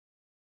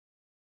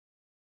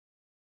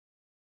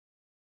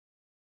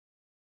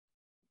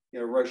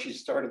Roshi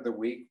started the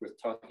week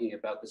with talking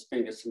about this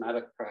being a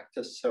somatic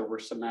practice, so we're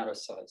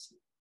somaticizing.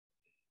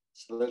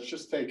 So let's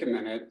just take a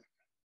minute.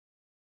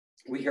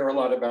 We hear a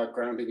lot about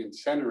grounding and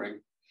centering,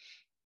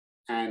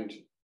 and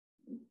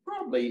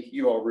probably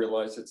you all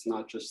realize it's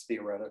not just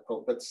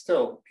theoretical, but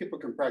still, people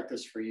can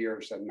practice for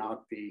years and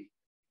not be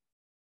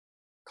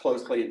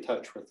closely in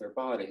touch with their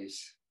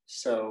bodies.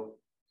 So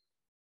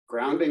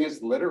grounding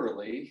is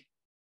literally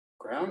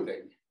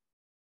grounding.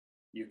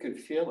 You can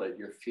feel it,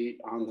 your feet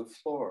on the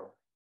floor.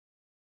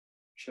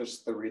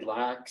 Just the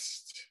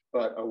relaxed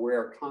but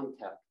aware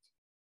contact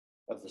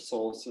of the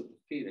soles of the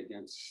feet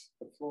against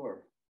the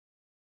floor.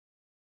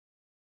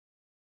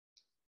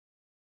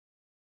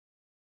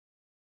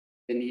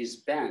 The knees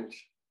bent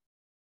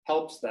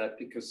helps that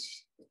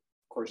because, of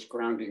course,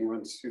 grounding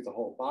runs through the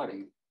whole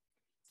body.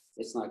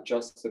 It's not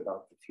just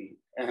about the feet.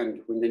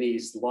 And when the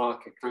knees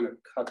lock, it kind of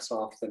cuts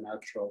off the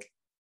natural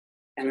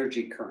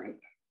energy current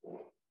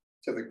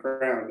to the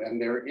ground.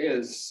 And there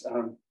is,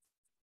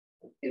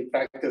 in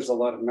fact, there's a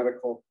lot of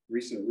medical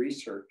recent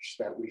research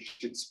that we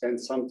should spend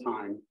some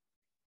time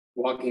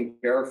walking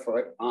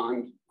barefoot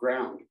on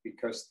ground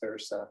because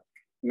there's a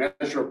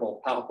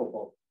measurable,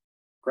 palpable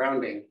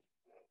grounding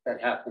that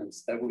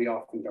happens that we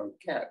often don't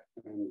get.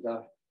 And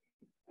I've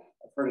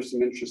heard of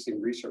some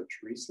interesting research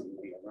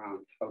recently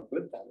around how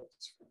good that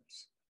is for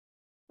us.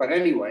 But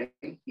anyway,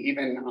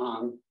 even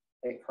on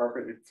a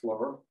carpeted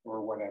floor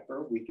or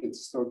whatever, we can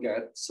still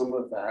get some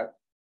of that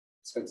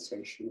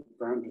sensation of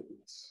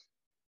groundedness.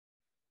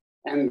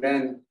 And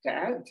then to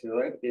add to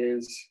it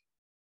is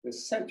the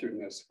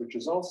centeredness, which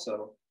is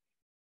also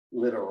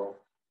literal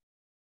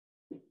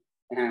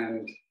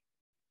and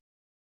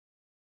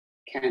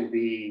can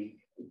be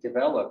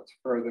developed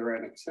further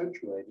and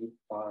accentuated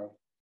by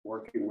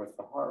working with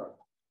the hara.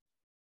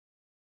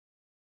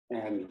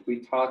 And we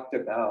talked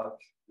about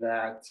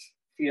that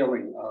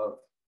feeling of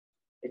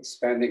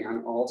expanding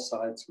on all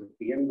sides with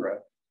the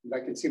in-breath.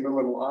 That can seem a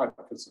little odd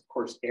because, of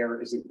course,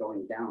 air isn't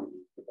going down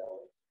into the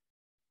belly.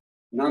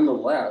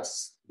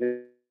 Nonetheless,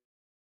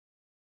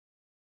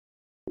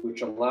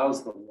 which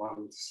allows the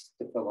lungs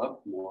to fill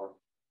up more.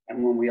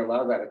 And when we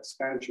allow that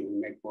expansion, we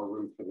make more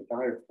room for the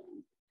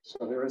diaphragm.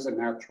 So there is a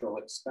natural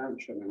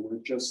expansion, and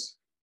we're just,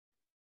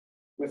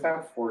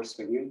 without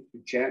forcing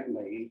it,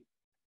 gently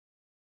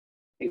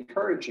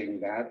encouraging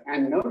that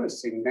and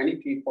noticing many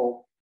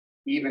people,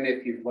 even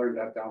if you've learned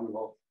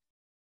abdominal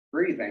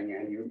breathing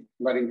and you're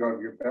letting go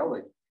of your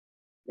belly,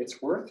 it's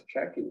worth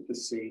checking to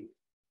see,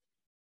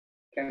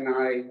 can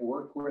I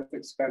work with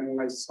expanding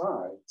my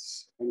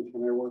sides? And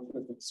can I work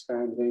with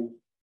expanding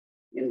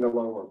in the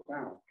lower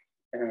back?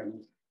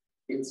 And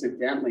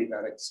incidentally,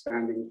 that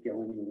expanding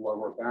feeling in the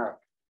lower back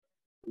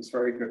is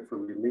very good for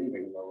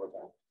relieving lower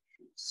back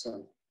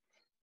issues.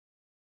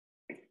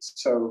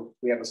 So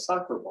we have a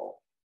soccer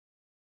ball,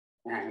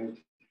 and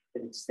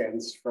it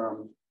extends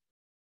from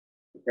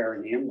the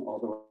perineum all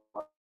the way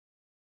up,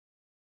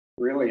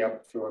 really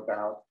up to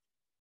about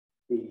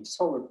the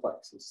solar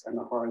plexus and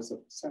the hars of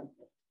the center.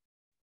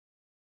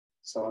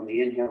 So on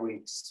the inhale, we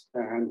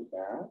expand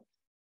that.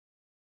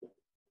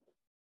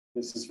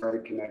 This is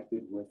very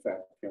connected with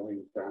that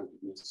feeling of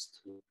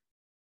groundedness too.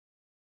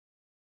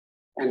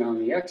 And on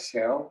the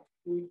exhale,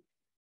 we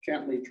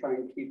gently try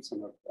and keep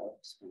some of that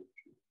expansion.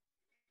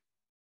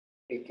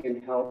 It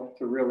can help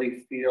to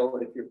really feel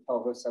if your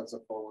pelvis has a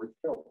forward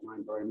tilt.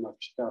 Mine very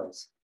much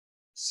does.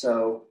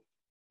 So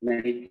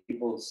many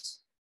people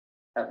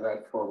have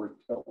that forward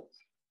tilt.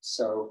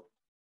 So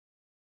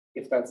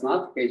if that's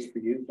not the case for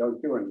you,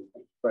 don't do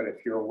anything. But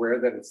if you're aware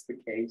that it's the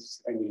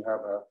case and you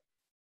have a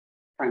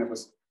kind of a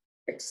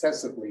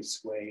excessively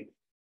swayed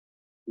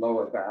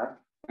lower back,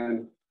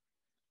 and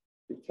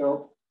you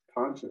tilt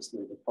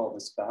consciously the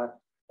pelvis back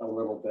a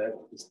little bit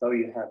as though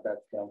you have that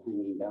tail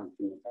hanging down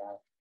from the back.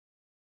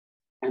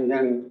 And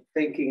then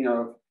thinking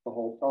of the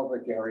whole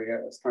pelvic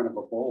area as kind of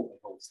a bowl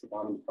that holds the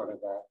bottom part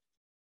of that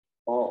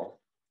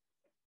ball.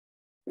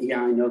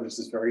 Yeah, I know this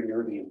is very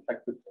nerdy and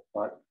technical,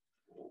 but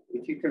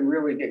if you can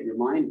really get your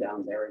mind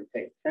down there and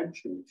pay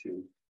attention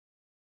to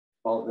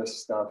all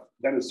this stuff,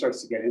 then it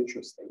starts to get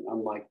interesting.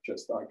 Unlike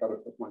just, I gotta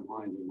put my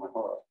mind in my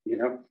heart, you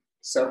know?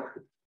 So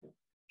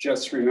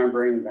just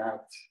remembering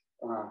that,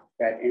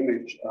 that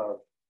image of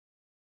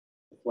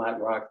the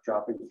flat rock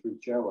dropping through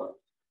jello,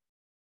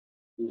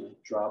 you know,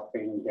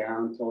 dropping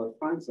down till it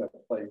finds that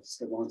place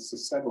it wants to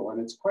settle.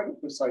 And it's quite a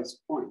precise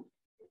point.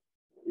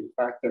 In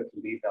fact, there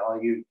can be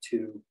value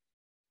to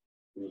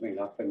moving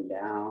up and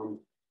down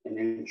an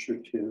inch or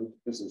two.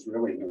 This is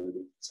really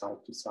nerdy.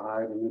 Side to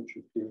side, an inch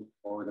or two,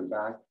 forward and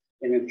back,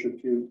 an inch or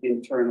two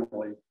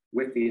internally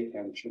with the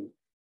attention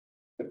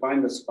to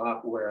find the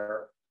spot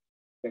where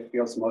it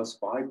feels most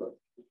vibrant.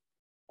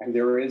 And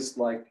there is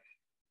like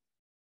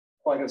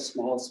quite a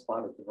small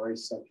spot at the very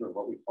center of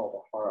what we call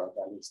the hara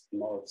that is the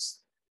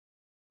most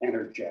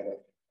energetic.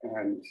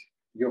 And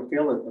you'll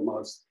feel it the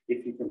most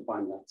if you can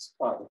find that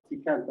spot. If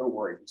you can't, don't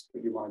worry, just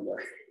put your mind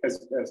there as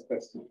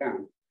best you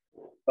can.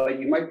 But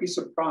you might be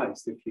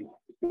surprised if you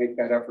make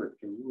that effort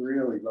to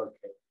really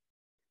locate.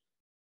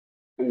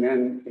 And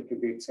then it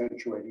can be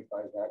accentuated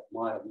by that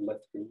mild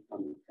lifting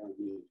on the front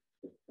knee,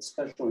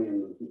 especially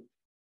in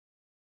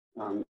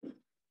movement.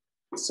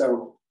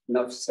 So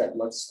enough said,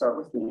 let's start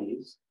with the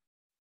knees.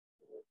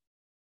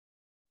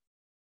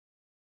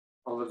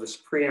 All of this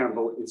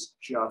preamble is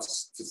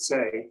just to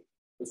say,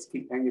 let's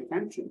keep paying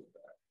attention to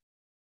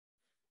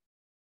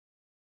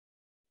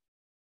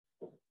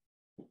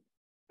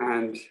that.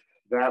 And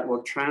that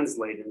will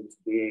translate into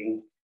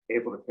being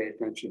able to pay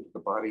attention to the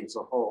body as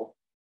a whole,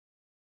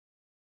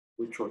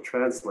 which will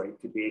translate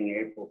to being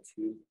able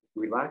to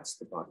relax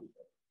the body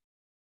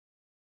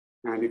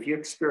better. And if you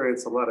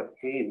experience a lot of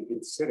pain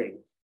in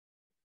sitting,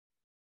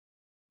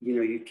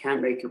 you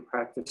can't make your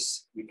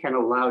practice, you can't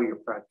allow your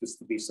practice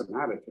to be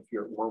somatic if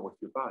you're at war with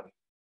your body.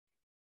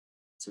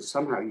 So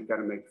somehow you've got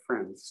to make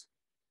friends.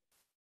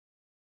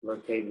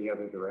 Rotate in the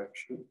other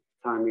direction,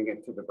 timing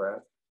it to the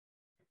breath,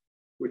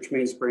 which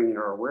means bringing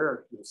our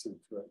awareness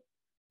into it,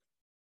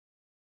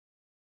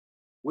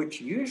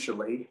 which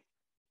usually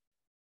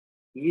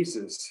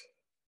eases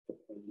the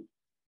pain,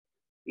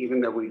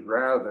 even though we'd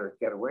rather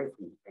get away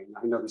from the pain.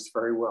 I know this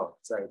very well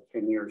because I had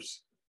 10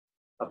 years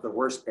of the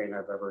worst pain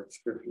I've ever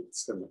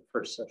experienced in the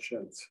first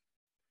sessions.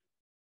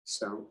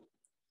 So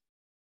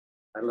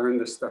I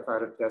learned this stuff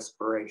out of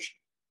desperation.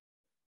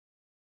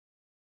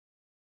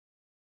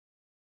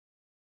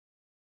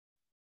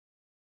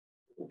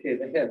 Okay,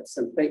 the hips,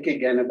 and think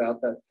again about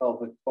that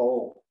pelvic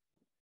bowl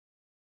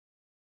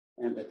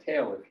and the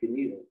tail if you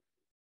need it.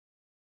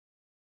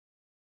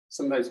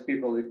 Sometimes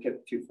people that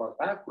get too far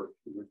backward,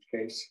 in which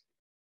case,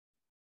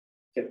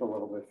 get a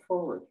little bit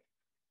forward.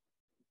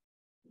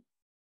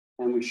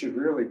 And we should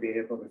really be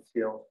able to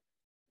feel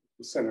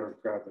the center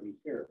of gravity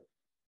here.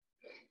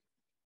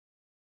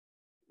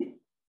 I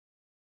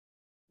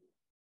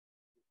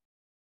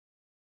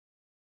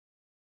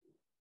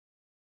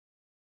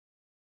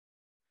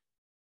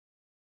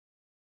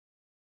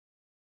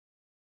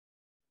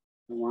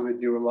want to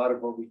do a lot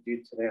of what we do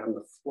today on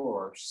the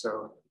floor,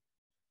 so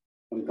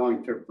I'm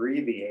going to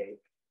abbreviate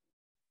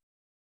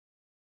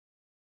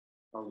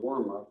our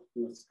warm-up.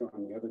 Let's go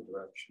in the other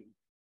direction.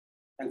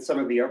 And some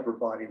of the upper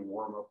body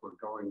warm-up we're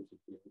going to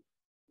do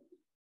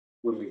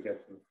when we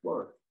get to the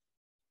floor.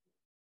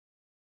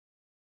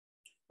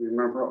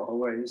 Remember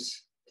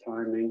always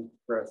timing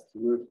breath to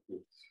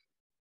movements.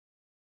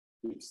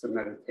 Keeps the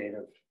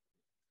meditative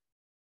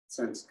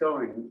sense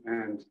going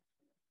and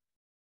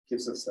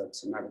gives us that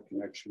somatic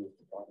connection with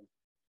the body.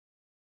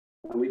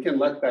 And we can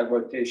let that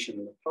rotation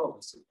in the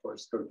pelvis, of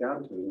course, go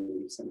down to the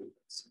knees and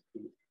ankles.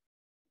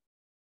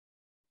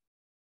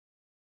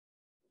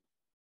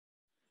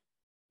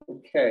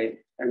 Okay,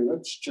 and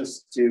let's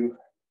just do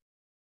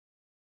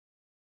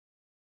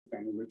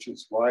thing, which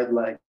is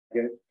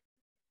wide-legged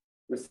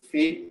with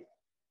feet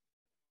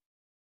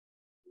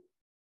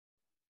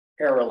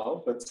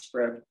parallel but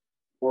spread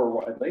more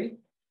widely.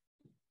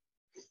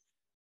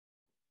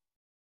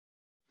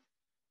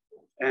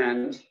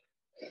 And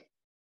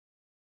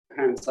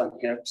hands on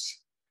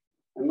hips.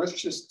 And let's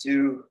just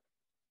do,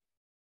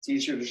 it's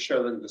easier to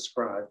show than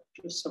describe,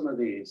 just some of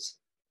these.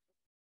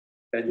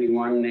 Bending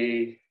one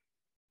knee,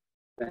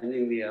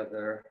 bending the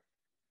other,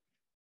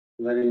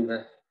 letting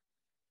the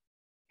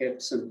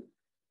hips and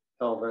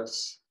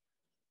pelvis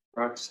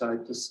rock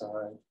side to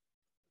side.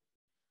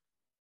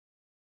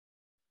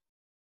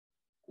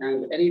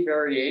 And any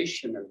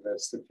variation of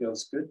this that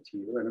feels good to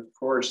you. And of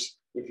course,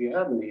 if you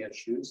have any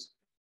issues,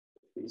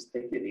 please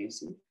take it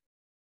easy.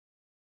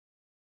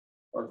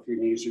 Or if your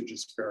knees are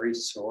just very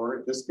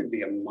sore, this could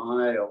be a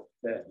mild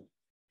bend.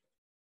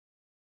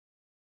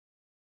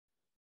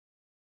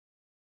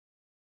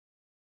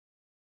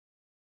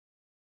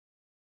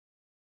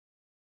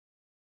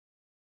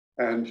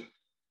 And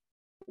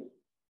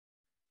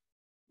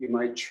you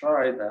might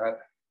try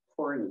that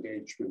core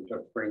engagement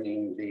of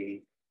pulling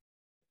the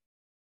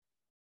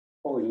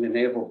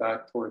navel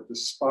back toward the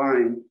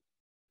spine,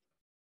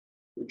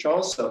 which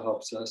also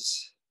helps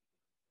us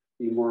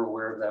be more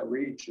aware of that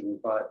region,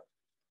 but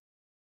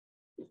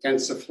it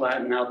tends to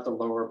flatten out the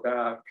lower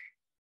back,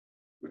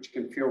 which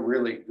can feel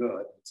really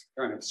good. It's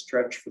a kind of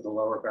stretch for the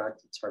lower back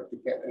that's hard to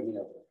get any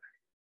other way.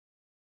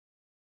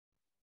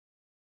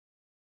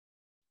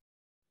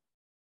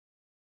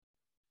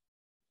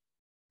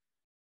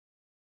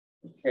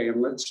 Okay,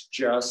 and let's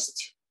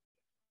just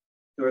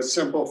do a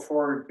simple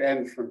forward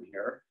bend from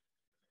here.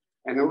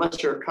 And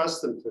unless you're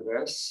accustomed to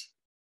this,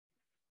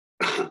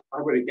 I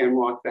would again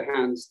walk the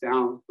hands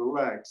down the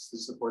legs to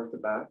support the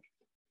back.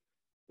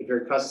 If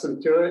you're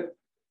accustomed to it,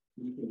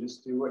 you can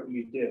just do what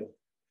you do.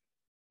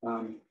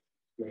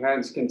 Your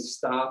hands can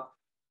stop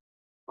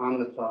on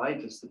the thigh,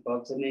 just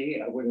above the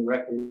knee. I wouldn't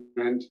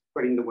recommend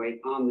putting the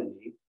weight on the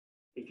knee.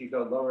 If you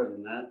go lower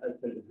than that, I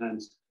put the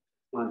hands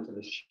onto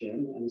the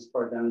shin and as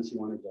far down as you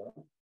want to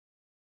go.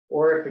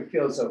 Or if it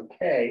feels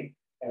okay,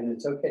 and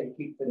it's okay to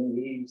keep the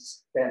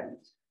knees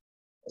bent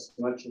as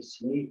much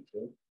as you need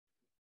to.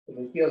 If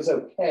it feels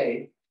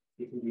okay,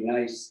 it can be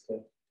nice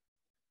to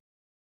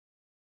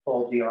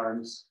fold the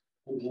arms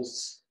and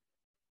just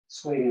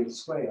swing and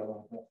sway a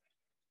little bit.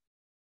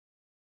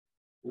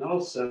 And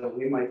also,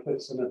 we might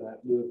put some of that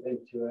move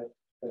into it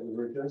that we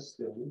were just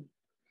doing,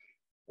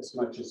 as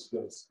much as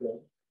feels good.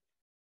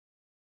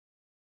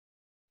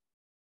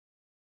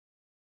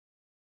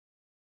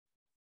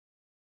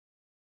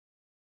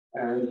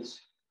 And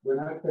we're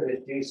not going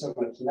to do so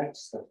much neck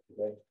stuff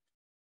today,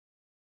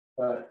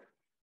 but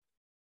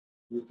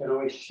you can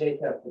always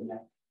shake out the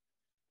neck.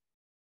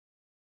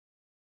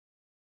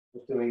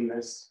 We're doing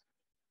this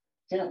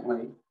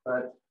gently,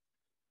 but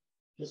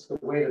just the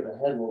weight of the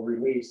head will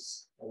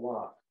release a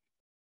lot.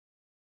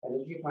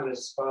 And if you find a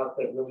spot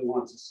that really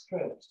wants to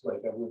stretch,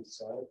 like on one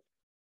side,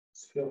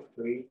 just feel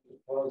free to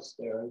pause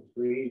there and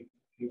breathe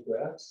a few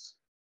breaths.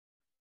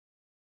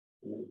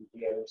 And then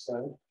the other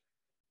side.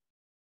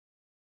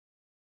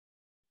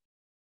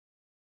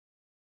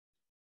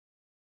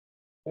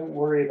 Don't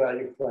worry about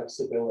your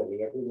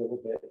flexibility. Every little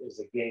bit is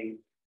a gain.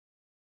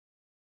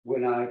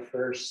 When I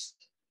first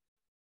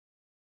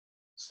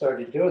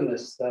started doing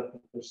this stuff, I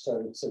first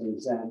started sitting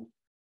Zen,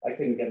 I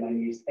couldn't get my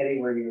knees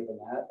anywhere near the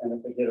mat. And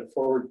if I did a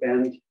forward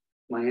bend,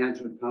 my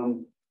hands would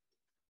come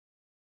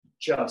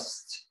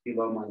just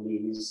below my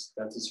knees.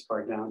 That's as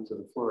far down to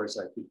the floor as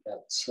I could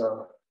get.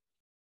 So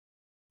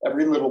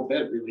every little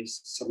bit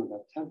releases some of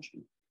that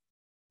tension.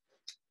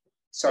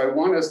 So I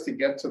want us to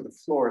get to the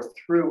floor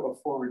through a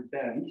forward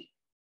bend.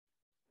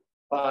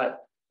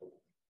 But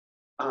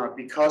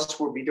because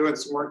we'll be doing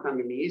some work on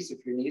the knees,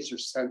 if your knees are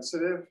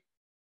sensitive,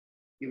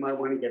 you might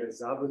want to get a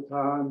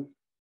zabuton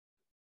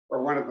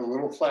or one of the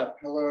little flat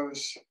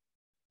pillows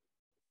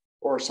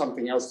or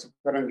something else to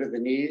put under the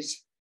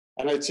knees.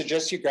 And I'd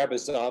suggest you grab a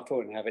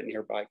zafu and have it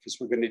nearby because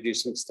we're going to do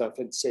some stuff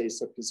in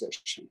Seiza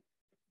position.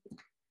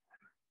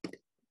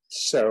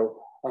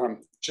 So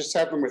just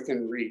have them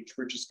within reach.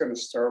 We're just going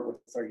to start with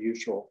our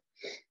usual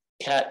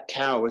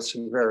cat-cow with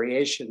some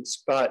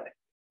variations. But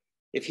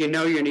if you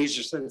know your knees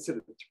are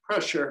sensitive to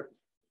pressure,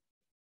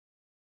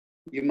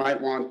 you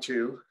might want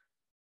to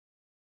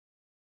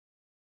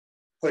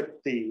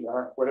put the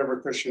whatever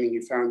cushioning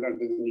you found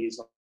under the knees.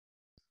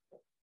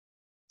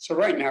 So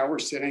right now we're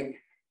sitting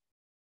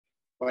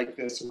like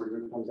this, and we're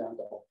going to come down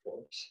to all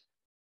fours.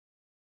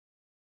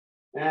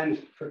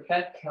 And for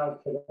cat-cow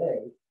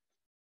today,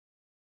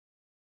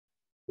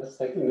 let's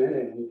take a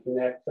minute and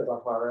connect to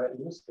the hara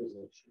in this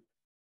position.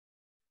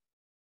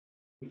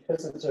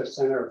 Because it's our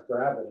center of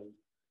gravity,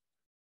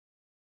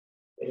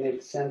 it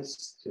makes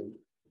sense to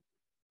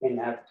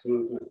enact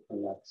movement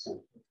from that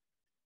center.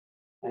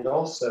 And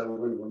also,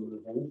 when we're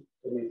moving,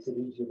 it makes it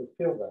easier to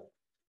feel better.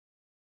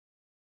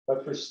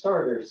 But for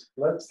starters,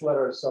 let's let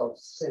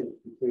ourselves sink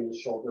between the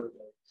shoulder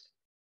blades.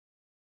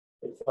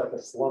 It's like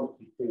a slump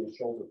between the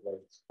shoulder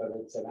blades, but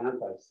it's an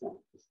anti-slump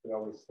because we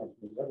always slump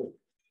in the other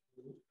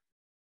way.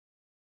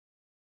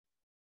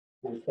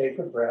 And take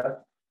a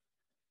breath.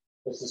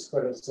 This has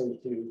put us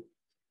into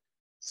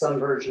some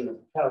version of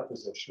the cow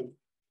position.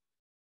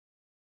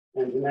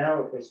 And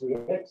now, as we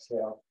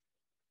exhale,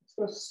 let's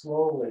go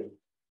slowly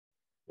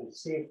and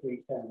see if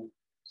we can,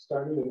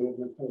 starting the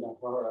movement from the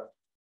hara,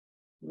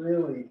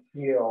 really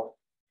feel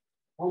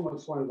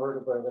almost one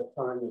vertebra at a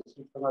time as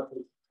we come up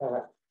into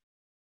cat,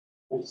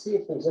 and see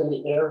if there's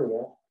any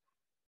area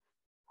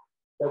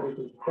that we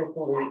can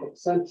particularly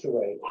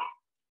accentuate.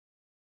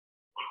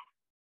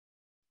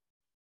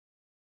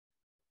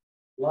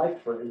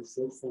 Like, for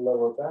instance, the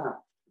lower back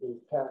in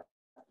cat.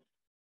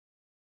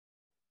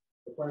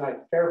 If we're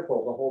not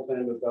careful, the whole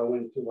bend will go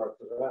into our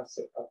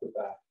thoracic upper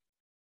back,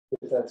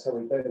 because that's how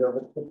we bend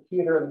over the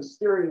computer and the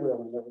steering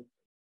wheel and everything.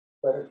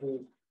 But if we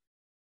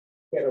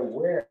get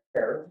aware,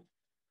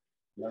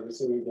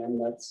 noticing again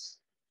that's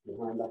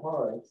behind the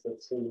heart,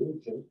 that's the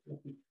region. If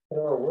we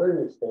put our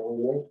awareness there,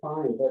 we may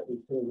find that we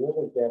can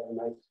really get a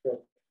nice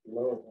stretch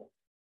lower back.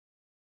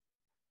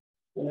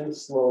 And then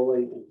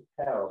slowly into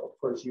cow.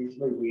 Of course,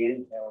 usually we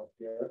inhale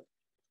here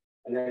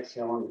and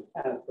exhale on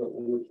the cat, but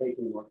when we're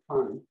taking more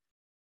time,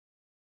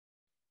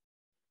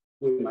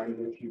 we might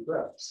do a few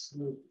breaths.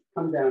 When we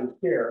come down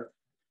here,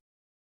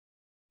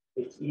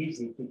 it's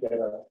easy to get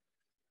a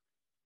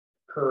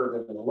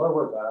curve in the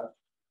lower back.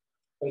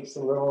 Takes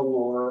a little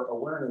more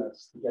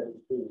awareness to get it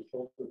between the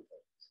shoulder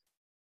blades.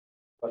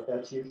 But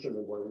that's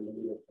usually where we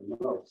need it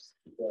the most,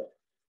 to get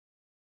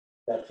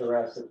that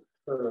thoracic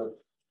curve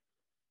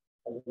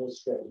a little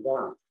straightened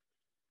down.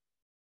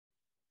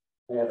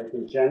 I have a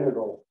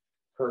congenital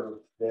curve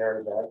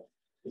there that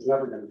is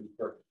never going to be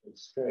perfectly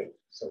straight.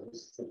 So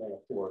this is something I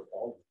have to work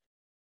all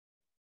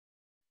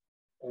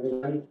the time.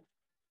 And then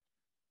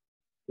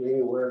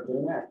being aware of the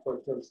neck,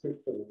 what feels good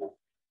for the neck.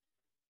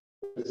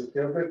 Does it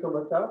feel good to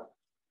look up?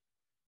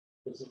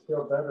 Does it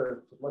feel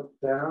better to look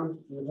down,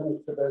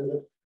 even to bend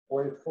it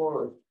way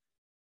forward?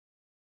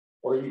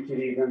 Or you could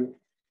even,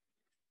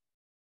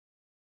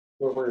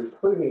 where we're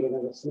including it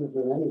in this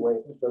movement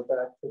anyway, to go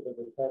back to the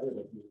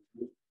repetitive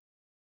movement,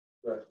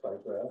 breath by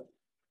breath.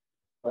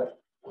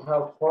 But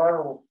how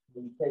far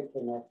we take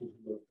the neck into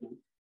movement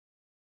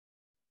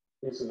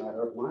is a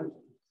matter of mindfulness.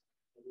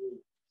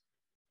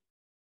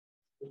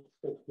 Let's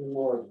get a few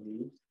more of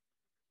these.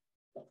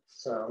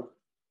 So,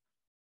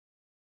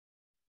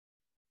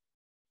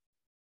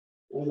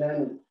 and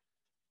then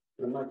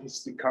I'd like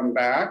us to come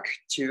back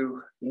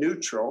to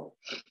neutral,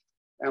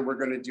 and we're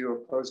going to do a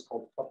pose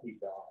called puppy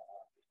dog.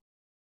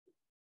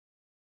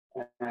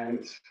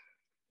 And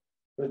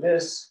for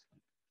this,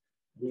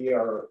 we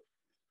are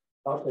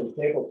up in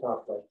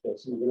tabletop like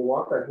this. And we're going to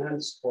walk our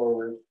hands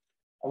forward,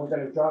 and we're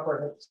going to drop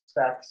our hips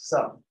back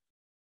some.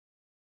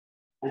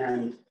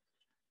 And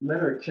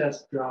let our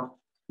chest drop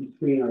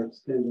between our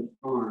extended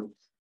arms.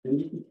 And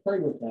you can play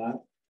with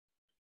that.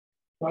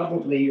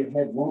 Probably your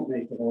head won't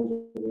make it all the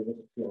way to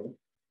the floor.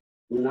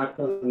 We're not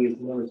going as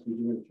low as we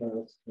do in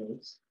child's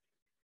pose.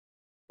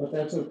 But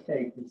that's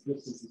okay, because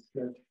this is a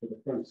stretch for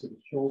the fronts of the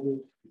shoulders,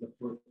 the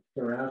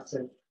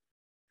thoracic,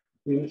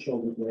 between the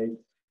shoulder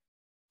blades.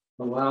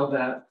 Allow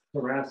that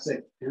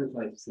thoracic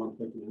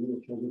anti-slump again.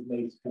 The shoulder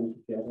blades come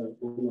together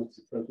almost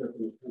as though they're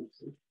in the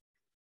pencil.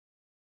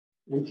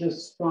 And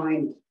just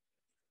find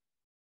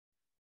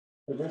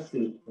the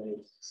resting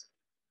place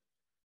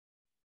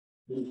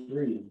and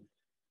breathe.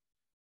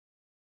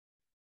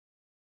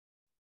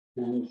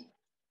 And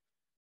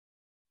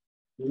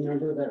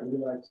remember that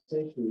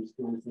relaxation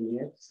response on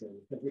the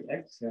exhale. Every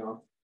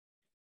exhale,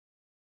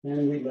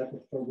 and we let the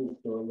shoulders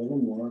go a little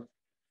more.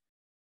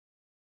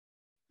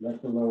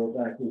 Let the lower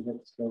back and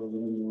hips go a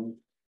little more.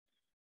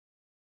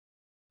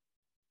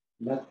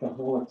 Let the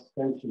whole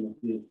extension of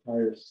the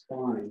entire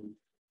spine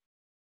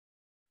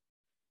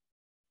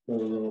go a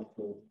little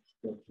further.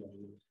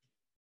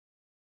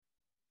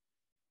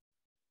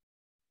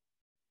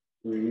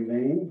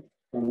 Breathing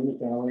from the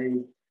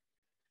belly,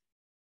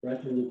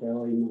 breath in the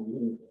belly, not in the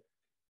belly.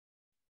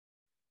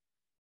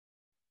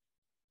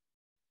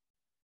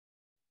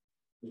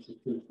 This is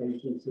too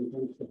patient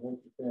sometimes to hold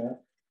the breath,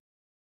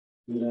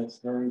 and that's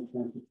very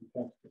important to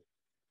protect.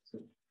 So,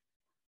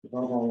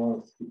 above all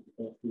else, keep the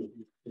breath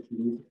moving. If you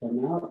need to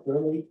come out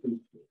early,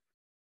 please do.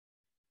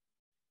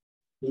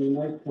 And you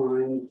might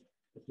find,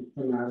 if you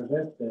come out of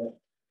it, that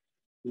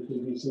you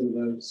can do some of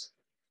those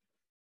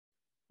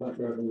butt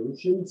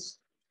revolutions.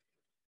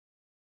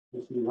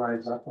 If you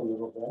rise up a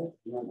little bit,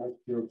 that might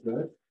feel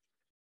good.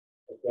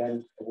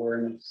 Again,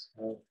 awareness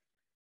of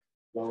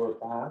lower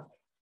back.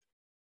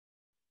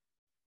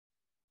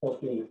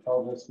 Tilting the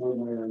pelvis one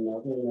way or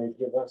another, and they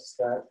give us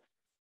that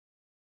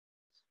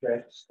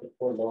stretch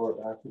before lower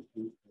back is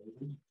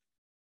inflated.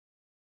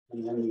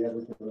 And then the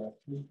other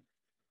direction.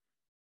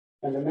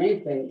 And the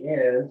main thing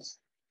is,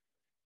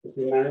 if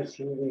you manage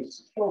to release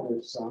the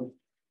shoulders some,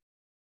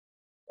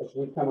 as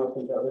we come up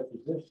into other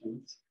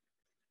positions,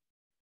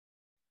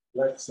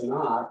 let's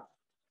not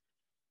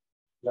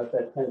let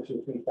that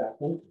tension creep back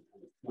into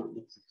them. It's not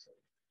necessary.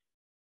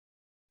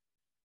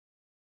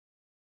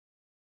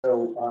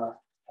 So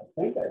I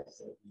think I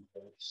said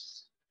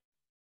reverse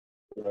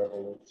the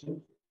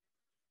revolution.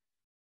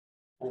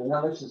 And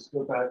now let's just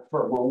go back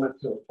for a moment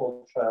to a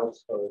full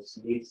child's pose.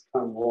 Knees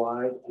come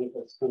wide,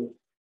 ankles come,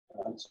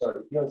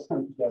 heels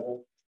come together,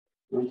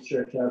 and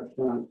stretch out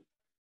front.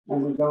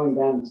 And we're going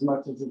down as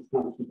much as it's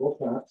comfortable,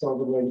 perhaps all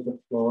the way to the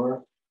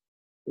floor.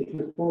 If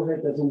your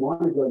forehead doesn't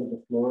want to go to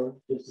the floor,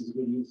 this is a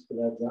good use for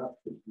that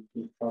option. You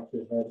can pop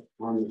your head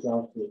on the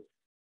outfit.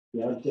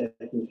 The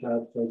object in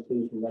child's pose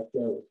being to let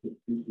go is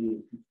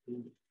completely.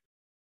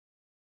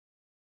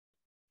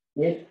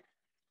 If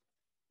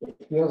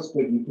it feels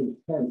good, you can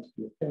tense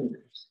your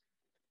fingers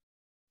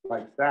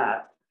like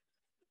that,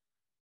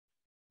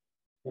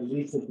 at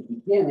least at the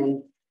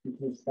beginning,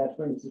 because that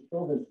brings the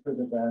shoulders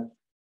further back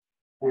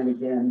and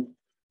again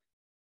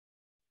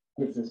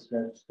gives a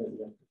stretch to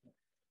the upper back.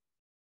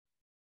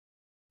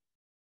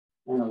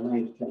 And a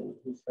lengthening,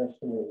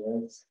 especially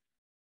as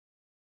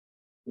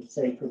the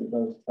sacrum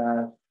goes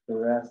back, the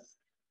rest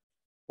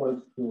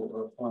close to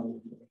or upon the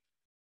heel.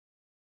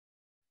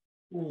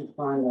 And you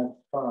find that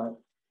spot.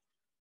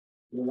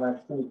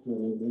 Relax into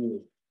and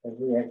breathe.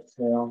 Every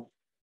exhale,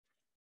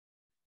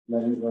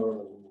 letting go a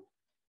little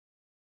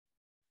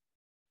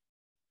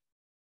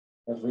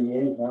more. Every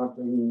inhale,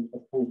 bringing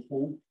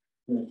attention,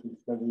 making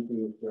steady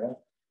the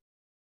breath.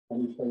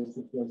 Any place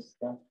that feels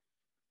stuck.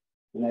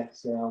 And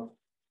exhale,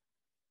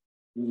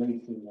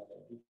 releasing that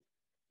area.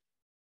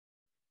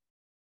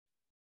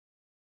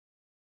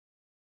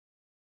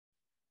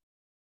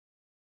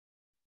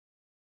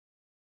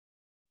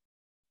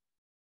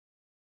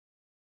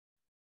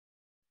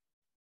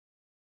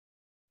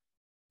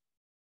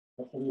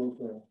 Couple more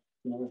breaths,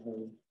 no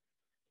hurry.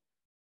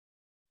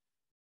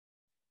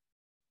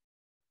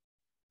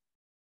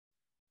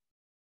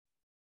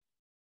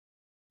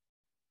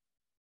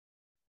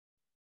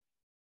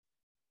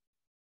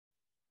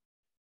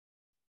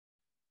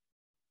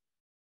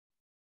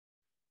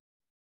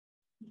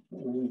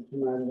 And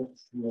come out of it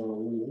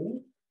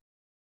slowly.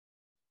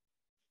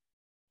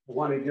 I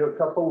want to do a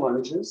couple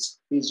lunges.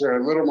 These are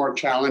a little more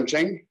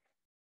challenging,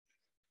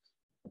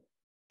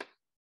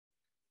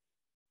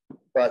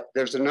 but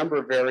there's a number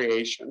of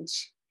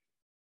variations,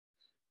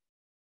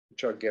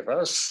 which I'll give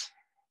us.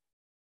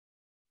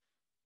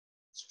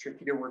 It's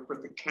tricky to work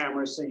with the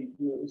camera so you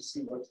can really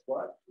see what's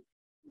what.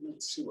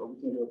 Let's see what we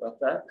can do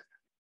about that.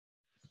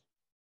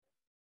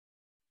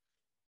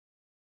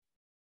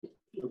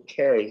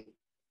 Okay,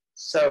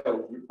 So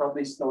you're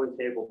probably still on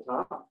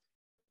tabletop.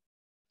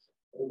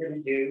 What we're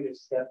going to do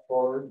is step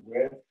forward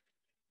with,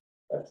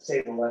 let's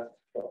say, the left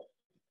foot.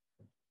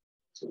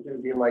 So we're going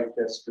to be like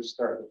this for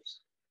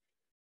starters.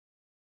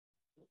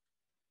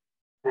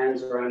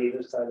 Hands are on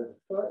either side of the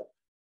foot.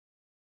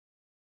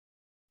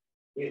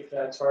 If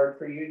that's hard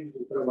for you, you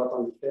can put them up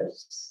on the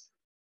fists.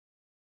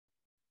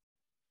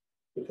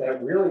 If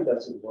that really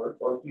doesn't work,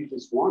 or if you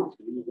just want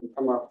to, you can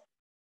come up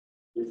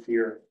with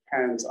your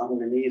hands on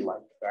the knee like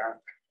that.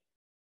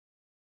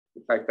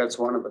 In fact, that's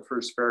one of the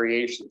first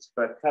variations,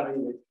 but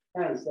having the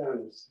hands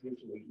down is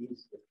usually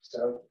easier.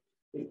 So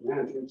you can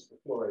hands reach the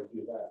floor and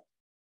do that.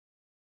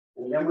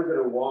 And then we're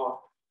going to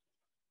walk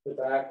the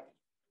back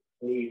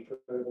knee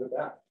further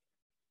back.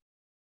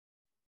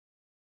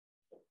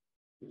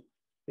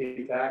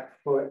 The back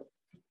foot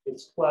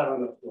is flat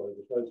on the floor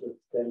because we're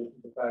extended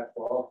to the back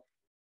wall.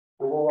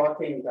 And we're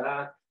walking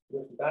back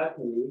with the back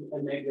knee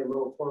and maybe a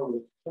little forward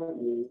with the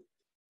front knee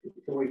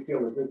until we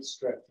feel a good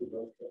stretch in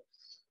both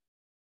hips.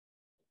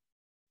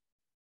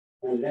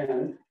 And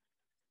then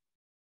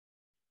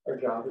our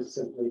job is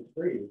simply to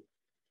breathe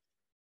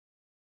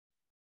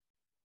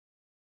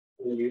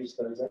and use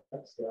those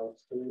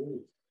exhales to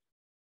release.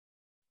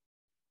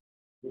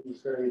 You can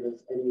vary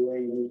this any way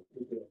you need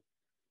to do it.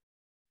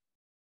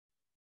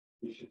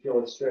 You should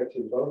feel a stretch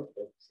in both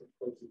hips. Of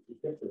course, it's a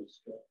different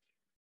stretch.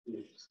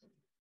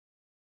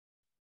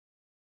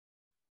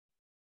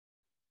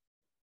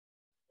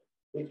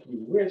 If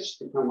you wish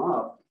to come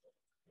up,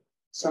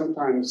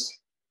 sometimes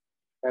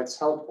that's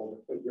helpful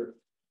to put your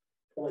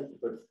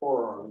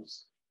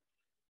forearms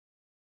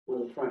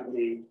on the front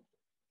knee.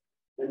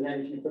 And then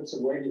if you put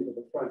some weight into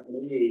the front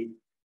knee,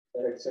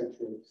 that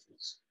accentuates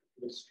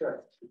the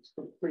stretch. It's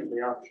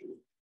completely optional.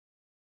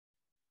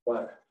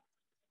 But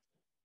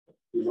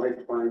you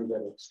might find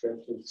that it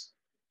stretches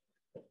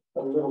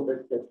a little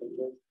bit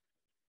differently.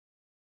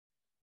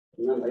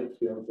 And that might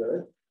feel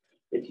good.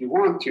 If you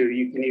want to,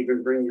 you can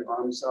even bring your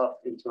arms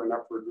up into an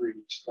upward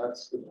reach.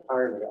 That's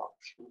entirely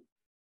optional.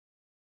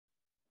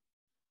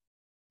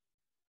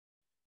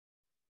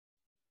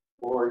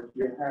 Or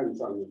your hands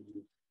on the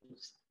knee.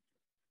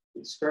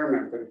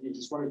 Experiment, but if you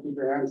just want to keep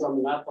your hands on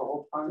the mat the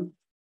whole time,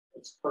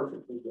 it's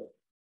perfectly good.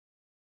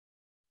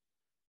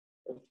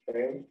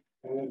 Okay,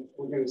 and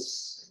we're going to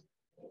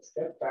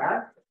step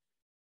back.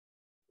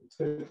 It's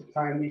good to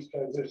time these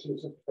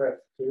transitions with breath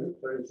too.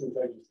 For instance,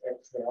 I just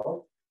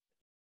exhale.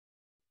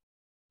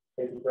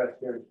 Take a breath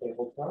here at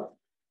tabletop.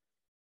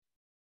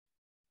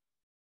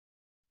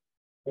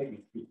 Take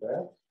a deep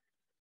breath.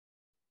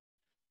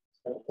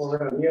 Step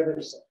forward on the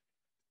other side.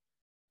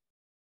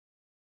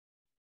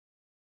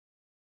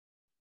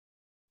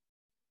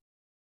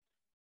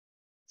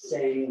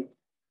 Same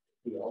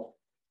deal.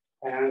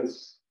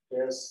 Hands,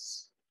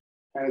 fists,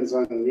 hands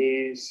on the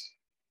knees.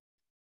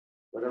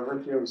 Whatever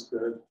feels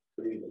good,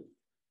 breathing.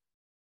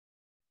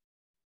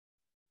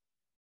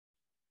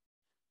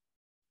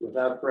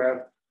 Without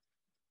breath,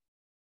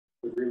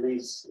 the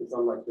release is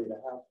unlikely to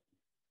happen.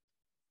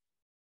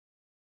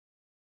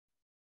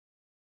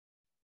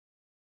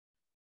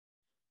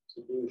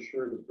 So be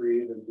sure to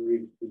breathe and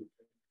breathe deeply.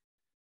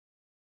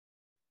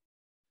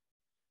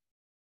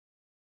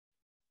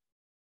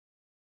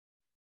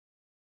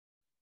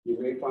 You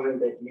may find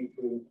that you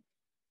can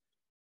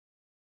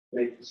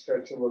make the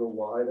stretch a little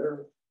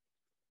wider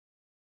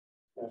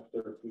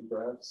after a few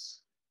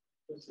breaths.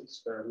 Just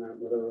experiment,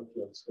 whatever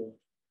feels good.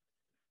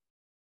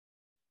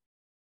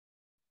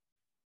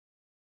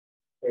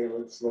 Okay,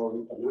 let's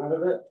slowly come out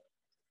of it.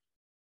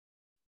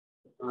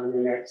 On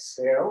an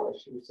exhale, I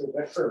should have said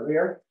that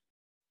earlier.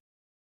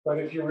 But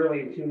if you're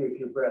really in tune with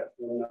your breath,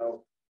 you'll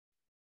know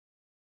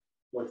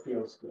what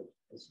feels good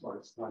as far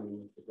as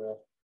timing with the breath.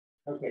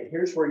 Okay,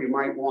 here's where you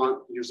might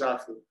want your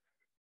zafu.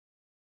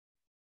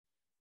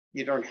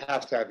 You don't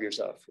have to have your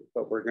zafu,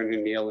 but we're going to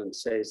kneel in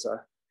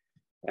seiza.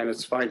 And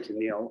it's fine to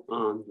kneel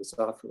on the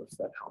zafu if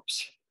that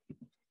helps.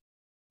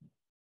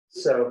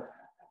 So,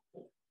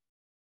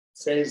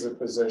 seiza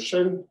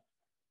position.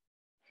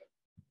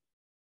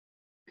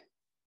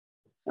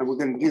 And we're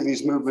going to do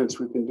these movements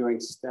we've been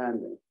doing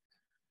standing.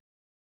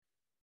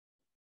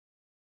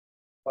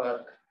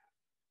 But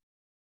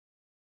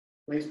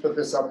please put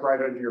this up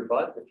right under your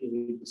butt if you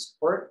need the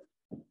support.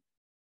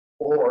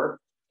 Or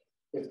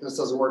if this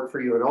doesn't work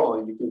for you at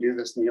all, you can do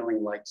this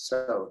kneeling like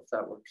so, if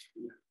that works for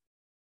you.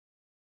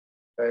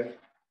 Okay.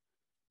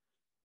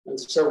 And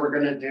so we're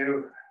going to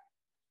do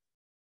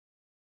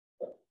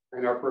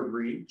an upward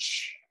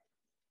reach,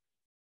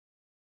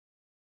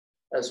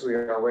 as we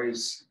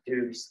always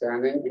do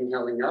standing,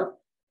 inhaling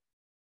up,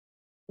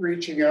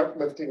 reaching up,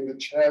 lifting the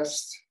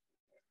chest.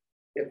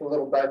 If a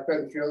little back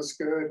bend feels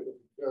good, if it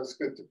feels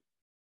good to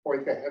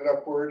point the head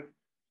upward,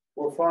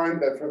 we'll find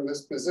that from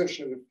this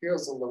position, it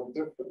feels a little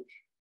different.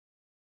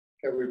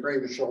 Can we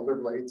bring the shoulder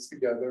blades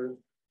together?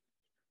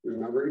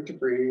 Remembering to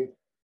breathe.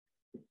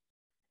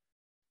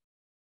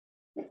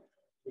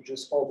 We're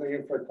just holding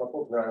it for a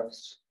couple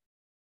breaths.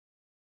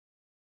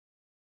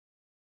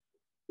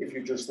 If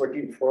you're just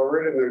looking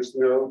forward and there's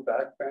no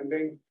back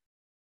bending,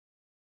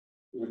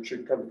 which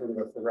should come from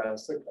the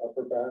thoracic,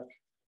 upper back.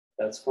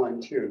 That's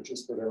fine too,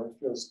 just whatever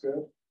feels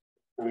good.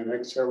 On an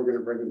exhale, we're going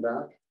to bring it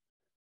back.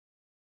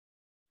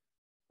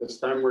 This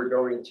time we're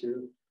going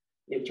to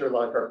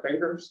interlock our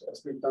fingers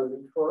as we've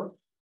done before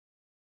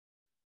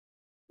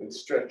and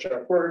stretch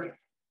upward.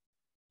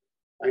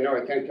 I know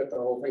I can't get the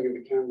whole thing in the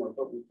camera,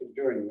 but we've been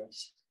doing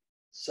this.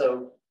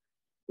 So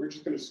we're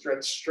just going to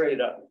stretch straight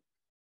up.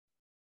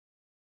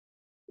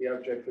 The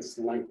object is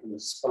to lengthen the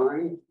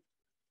spine.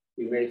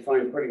 You may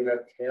find putting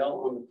that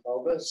tail on the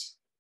pelvis,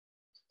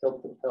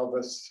 tilt the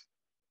pelvis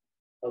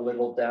a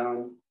little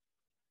down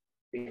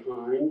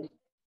behind,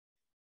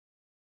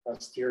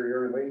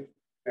 posteriorly,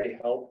 may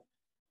help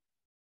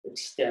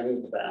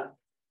extend the back.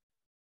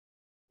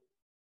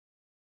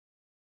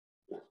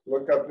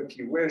 Look up if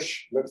you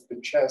wish, lift the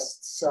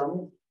chest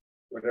some,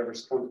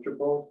 whatever's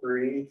comfortable,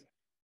 breathe.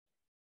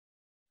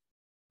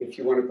 If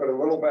you want to put a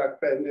little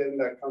back bend in,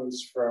 that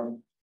comes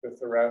from the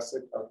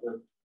thoracic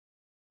upper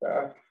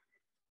back.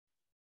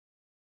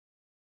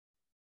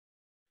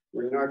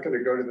 We're not going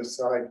to go to the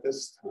side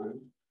this time.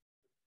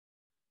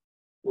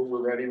 When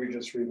we're ready, we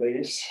just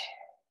release.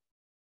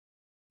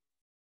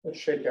 Let's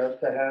shake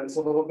out the hands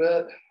a little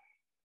bit.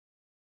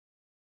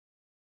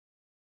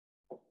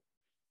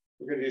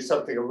 We're going to do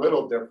something a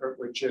little different,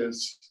 which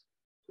is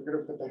we're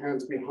going to put the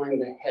hands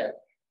behind the head.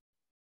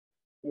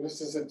 And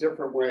this is a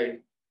different way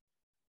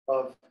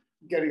of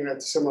getting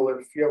that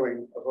similar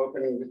feeling of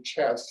opening the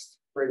chest,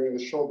 bringing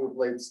the shoulder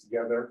blades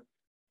together,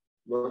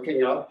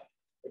 looking up,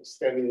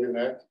 extending the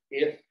neck,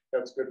 if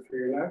that's good for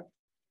your neck,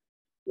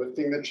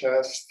 lifting the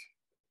chest,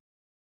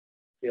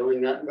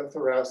 feeling that in the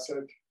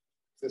thoracic.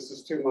 If this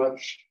is too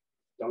much,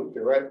 don't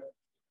do it.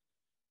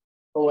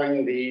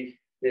 Pulling the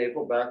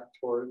navel back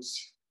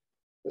towards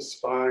the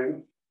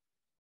spine.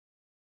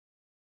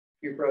 A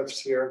few breaths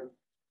here.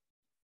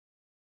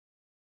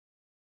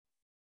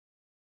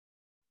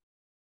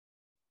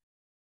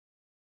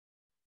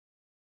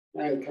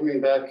 And coming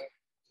back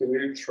to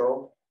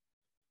neutral,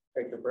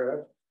 take a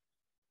breath.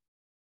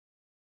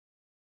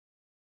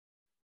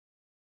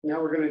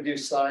 Now we're going to do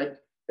side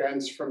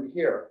bends from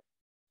here.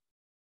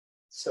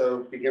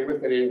 So begin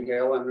with an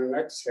inhale and an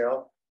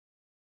exhale.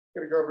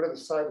 You're going to go over to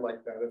the side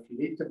like that. If you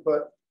need to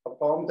put a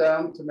palm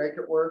down to make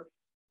it work,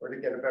 or to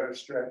get a better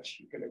stretch,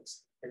 you can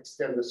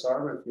extend this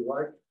arm if you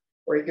like,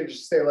 or you can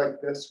just stay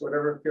like this,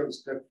 whatever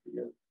feels good for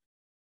you.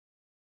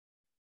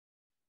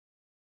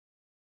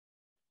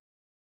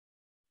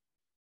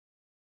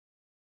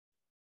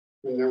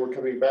 And then we're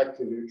coming back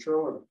to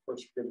neutral, and of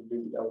course we're going to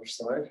do the other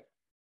side.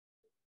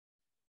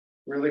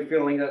 Really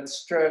feeling that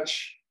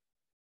stretch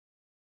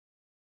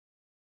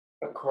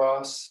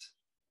across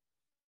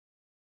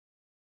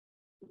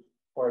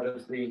part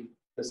of the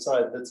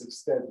side that's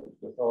extended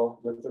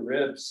with the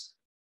ribs.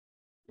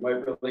 You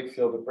might really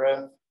feel the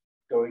breath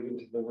going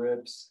into the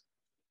ribs,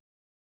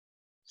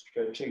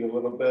 stretching a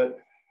little bit.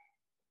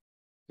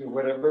 Do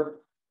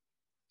whatever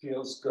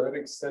feels good.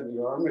 Extend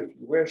the arm if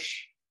you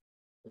wish.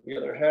 Put the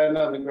other hand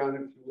on the ground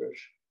if you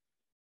wish.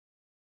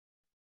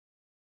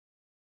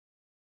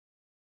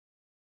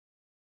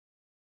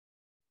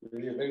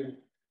 Breathing.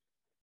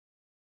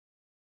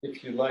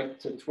 If you like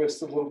to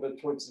twist a little bit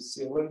towards the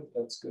ceiling,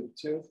 that's good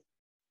too.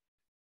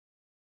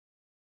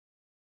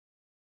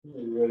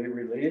 You ready,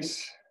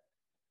 release.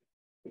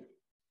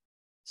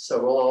 So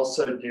we'll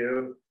also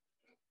do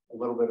a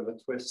little bit of a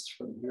twist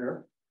from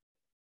here.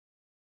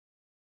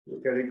 We're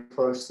getting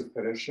close to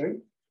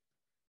finishing.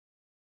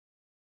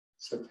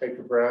 So take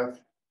a breath.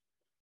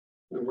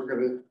 And we're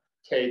going to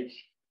take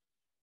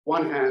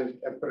one hand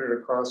and put it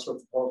across with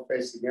the palm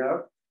facing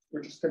out.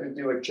 We're just going to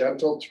do a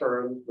gentle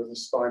turn with the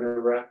spine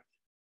erect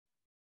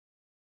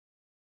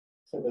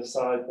to the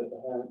side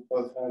that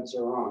both hands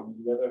are on.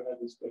 The other hand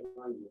is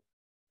behind you.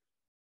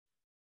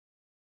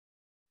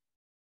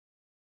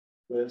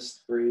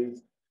 Twist, breathe.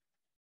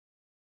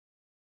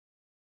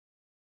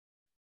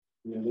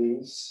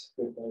 Release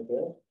bit by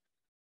bit.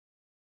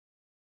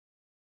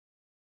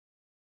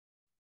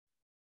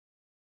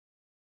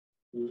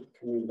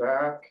 Coming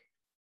back.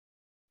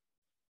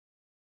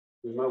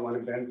 You might want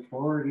to bend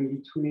forward in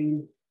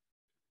between.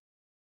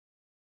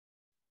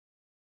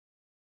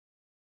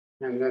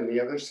 And then the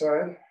other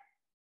side.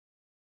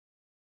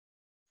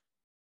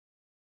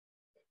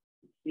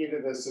 The key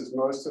to this is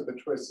most of the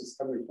twist is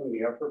coming from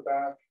the upper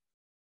back.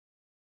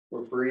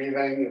 We're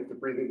breathing. If the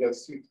breathing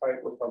gets too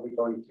tight, we're probably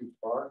going too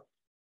far.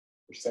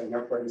 We're staying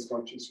upright as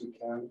much as we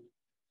can.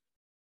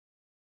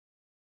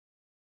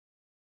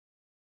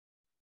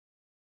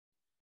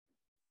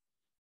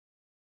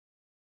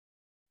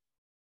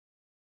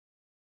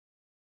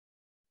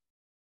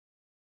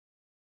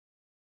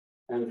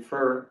 And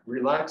for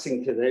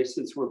relaxing today,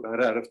 since we're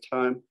about out of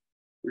time,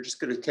 we're just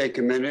going to take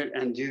a minute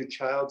and do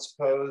child's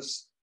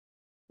pose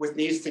with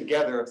knees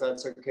together, if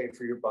that's okay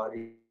for your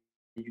body.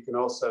 You can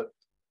also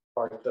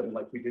part them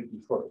like we did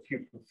before, if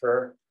you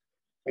prefer.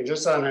 And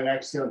just on an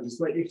exhale, just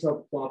let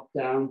yourself plop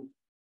down.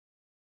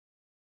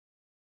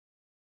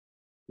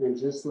 And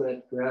just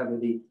let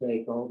gravity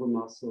take all the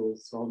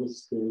muscles, all the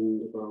skin,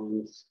 the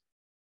bones.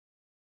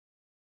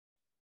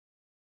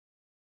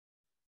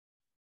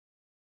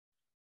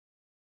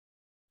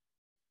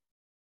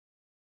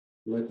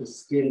 Let the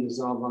skin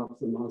dissolve off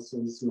the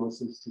muscles,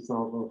 muscles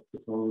dissolve off the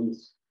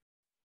bones,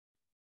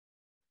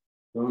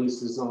 bones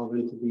dissolve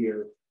into the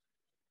earth.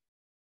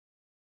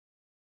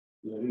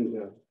 Letting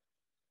go.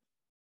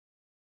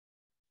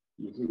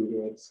 Using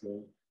the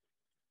exhale.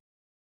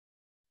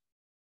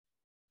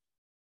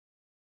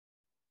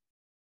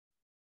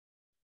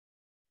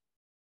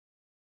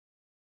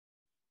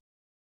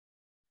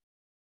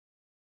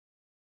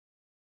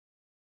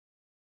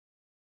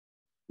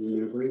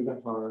 Remembering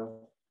the hara.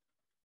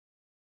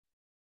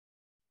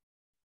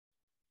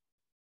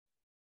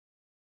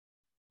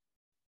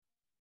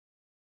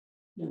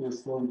 And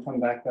just slowly come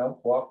back up.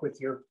 Walk with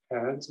your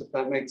hands, if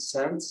that makes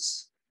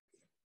sense.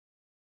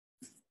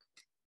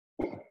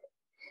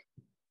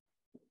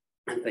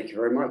 And thank you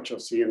very much. I'll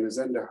see you in the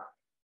Zendo.